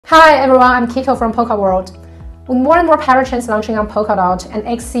Hi everyone, I'm Kiko from Polka World. With more and more parachains launching on Polkadot and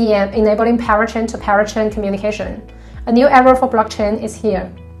XCM enabling parachain to parachain communication, a new era for blockchain is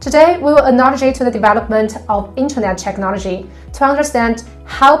here. Today, we will analogy to the development of internet technology to understand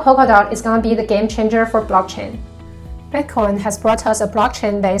how Polkadot is going to be the game changer for blockchain. Bitcoin has brought us a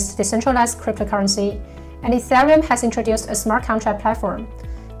blockchain-based decentralized cryptocurrency, and Ethereum has introduced a smart contract platform,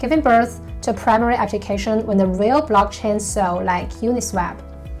 giving birth to a primary application when the real blockchain cell like Uniswap.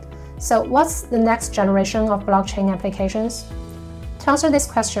 So what's the next generation of blockchain applications? To answer this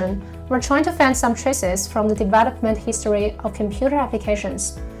question, we're trying to find some traces from the development history of computer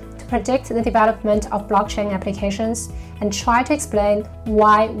applications to predict the development of blockchain applications and try to explain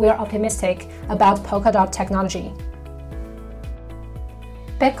why we're optimistic about Polkadot technology.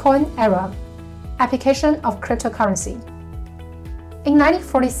 Bitcoin era. Application of cryptocurrency. In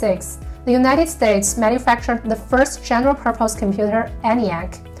 1946, the United States manufactured the first general-purpose computer,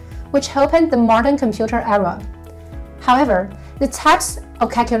 ENIAC, which opened the modern computer era. However, the types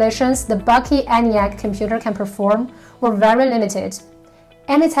of calculations the bulky ENIAC computer can perform were very limited,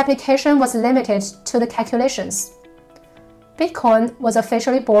 and its application was limited to the calculations. Bitcoin was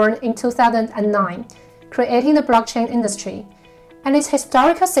officially born in 2009, creating the blockchain industry, and its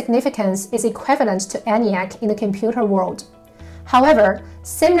historical significance is equivalent to ENIAC in the computer world. However,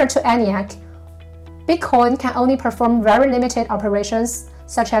 similar to ENIAC, Bitcoin can only perform very limited operations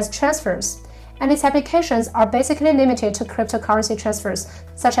such as transfers, and its applications are basically limited to cryptocurrency transfers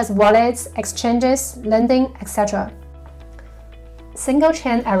such as wallets, exchanges, lending, etc.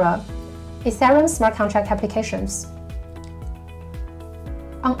 Single-chain era. Ethereum smart contract applications.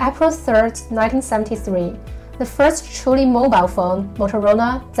 On April 3, 1973, the first truly mobile phone,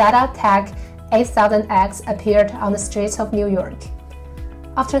 Motorola ZTAC 8000X, appeared on the streets of New York.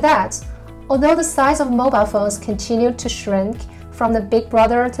 After that, although the size of mobile phones continued to shrink, from the Big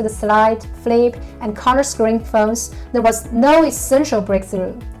Brother to the slide, flip, and color screen phones, there was no essential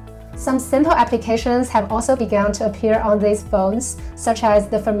breakthrough. Some simple applications have also begun to appear on these phones, such as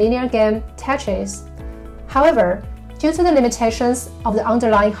the familiar game Tetris. However, due to the limitations of the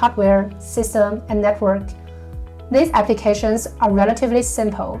underlying hardware, system, and network, these applications are relatively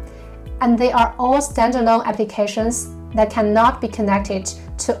simple, and they are all standalone applications that cannot be connected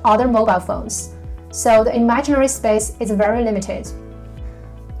to other mobile phones. So the imaginary space is very limited.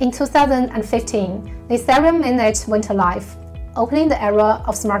 In 2015, the Ethereum mainnet went live, opening the era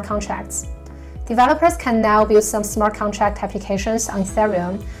of smart contracts. Developers can now build some smart contract applications on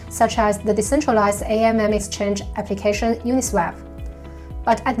Ethereum, such as the decentralized AMM exchange application Uniswap.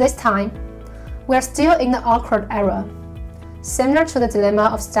 But at this time, we are still in the awkward era. Similar to the dilemma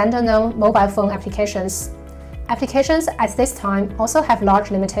of standalone mobile phone applications, applications at this time also have large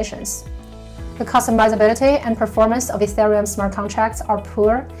limitations. The customizability and performance of Ethereum smart contracts are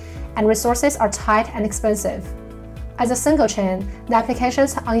poor, and resources are tight and expensive. As a single chain, the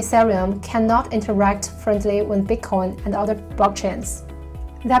applications on Ethereum cannot interact friendly with Bitcoin and other blockchains.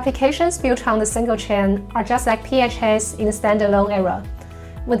 The applications built on the single chain are just like PHAs in the standalone era,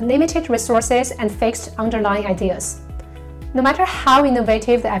 with limited resources and fixed underlying ideas. No matter how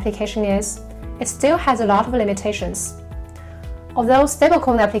innovative the application is, it still has a lot of limitations. Although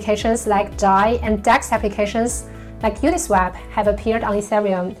stablecoin applications like DAI and DEX applications like Uniswap have appeared on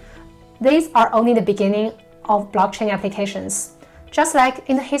Ethereum, these are only the beginning of blockchain applications. Just like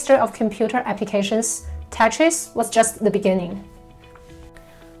in the history of computer applications, Tetris was just the beginning.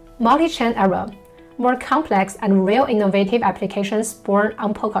 Multi-chain era. More complex and real innovative applications born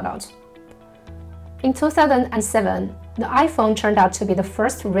on Polkadot. In 2007, the iPhone turned out to be the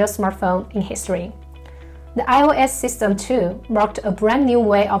first real smartphone in history. The iOS system too marked a brand new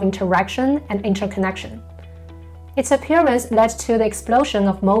way of interaction and interconnection. Its appearance led to the explosion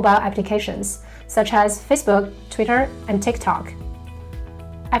of mobile applications such as Facebook, Twitter, and TikTok.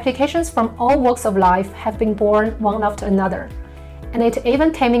 Applications from all walks of life have been born one after another, and it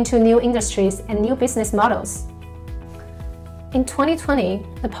even came into new industries and new business models. In 2020,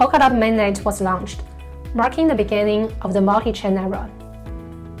 the Polkadot mainnet was launched, marking the beginning of the multi-chain era.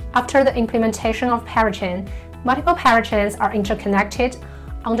 After the implementation of parachain, multiple parachains are interconnected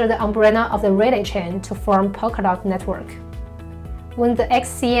under the umbrella of the relay chain to form Polkadot network. With the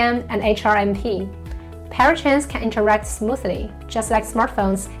XCM and HRMP, parachains can interact smoothly, just like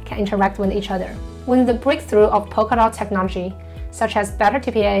smartphones can interact with each other. With the breakthrough of Polkadot technology, such as better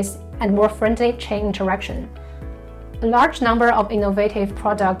TPAs and more friendly chain interaction, a large number of innovative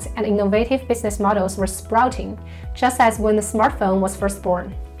products and innovative business models were sprouting, just as when the smartphone was first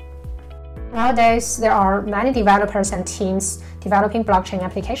born. Nowadays, there are many developers and teams developing blockchain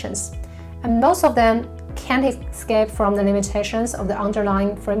applications, and most of them can't escape from the limitations of the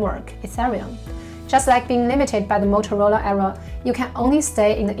underlying framework, Ethereum. Just like being limited by the Motorola era, you can only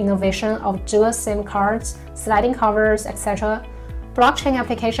stay in the innovation of dual SIM cards, sliding covers, etc. Blockchain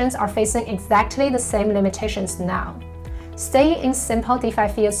applications are facing exactly the same limitations now. Staying in simple DeFi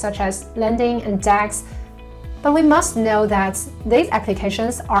fields such as lending and DEX, but we must know that these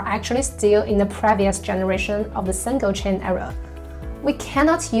applications are actually still in the previous generation of the single-chain era. We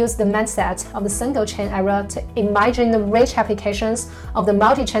cannot use the mindset of the single-chain era to imagine the rich applications of the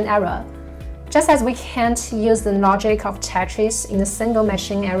multi-chain era, just as we can't use the logic of Tetris in the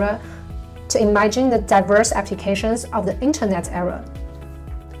single-machine era to imagine the diverse applications of the Internet era.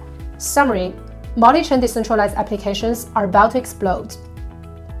 Summary: multi-chain decentralized applications are about to explode.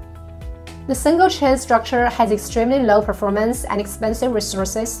 The single-chain structure has extremely low performance and expensive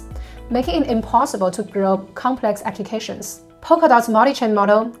resources, making it impossible to grow complex applications. Polkadot's multi-chain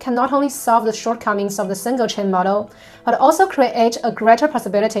model can not only solve the shortcomings of the single-chain model, but also create a greater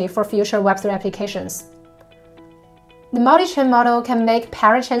possibility for future Web3 applications. The multi-chain model can make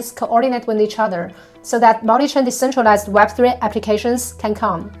parachains coordinate with each other so that multi-chain decentralized Web3 applications can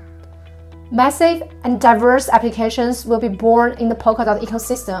come. Massive and diverse applications will be born in the Polkadot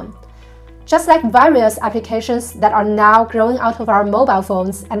ecosystem, just like various applications that are now growing out of our mobile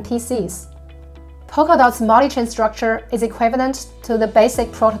phones and PCs. Polkadot's multi-chain structure is equivalent to the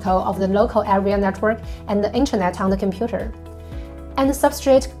basic protocol of the local area network and the internet on the computer. And the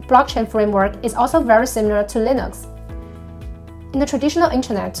substrate blockchain framework is also very similar to Linux. In the traditional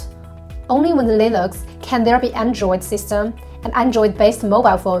internet, only with Linux can there be Android system and Android-based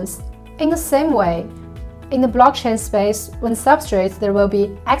mobile phones. In the same way, in the blockchain space, when substrates, there will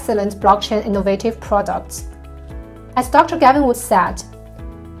be excellent blockchain innovative products. As Dr. Gavin Wood said,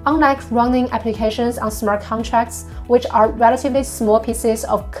 unlike running applications on smart contracts, which are relatively small pieces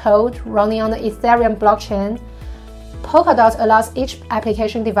of code running on the Ethereum blockchain, Polkadot allows each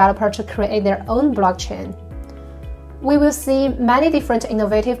application developer to create their own blockchain. We will see many different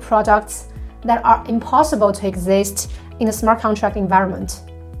innovative products that are impossible to exist in a smart contract environment.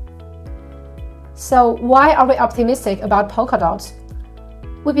 So why are we optimistic about Polkadot?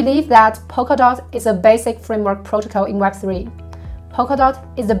 We believe that Polkadot is a basic framework protocol in Web3. Polkadot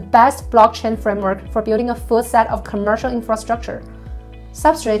is the best blockchain framework for building a full set of commercial infrastructure.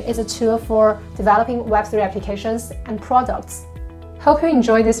 Substrate is a tool for developing Web3 applications and products. Hope you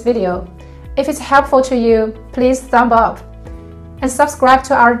enjoyed this video. If it's helpful to you, please thumb up and subscribe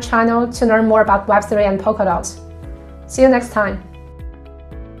to our channel to learn more about Web3 and Polkadot. See you next time.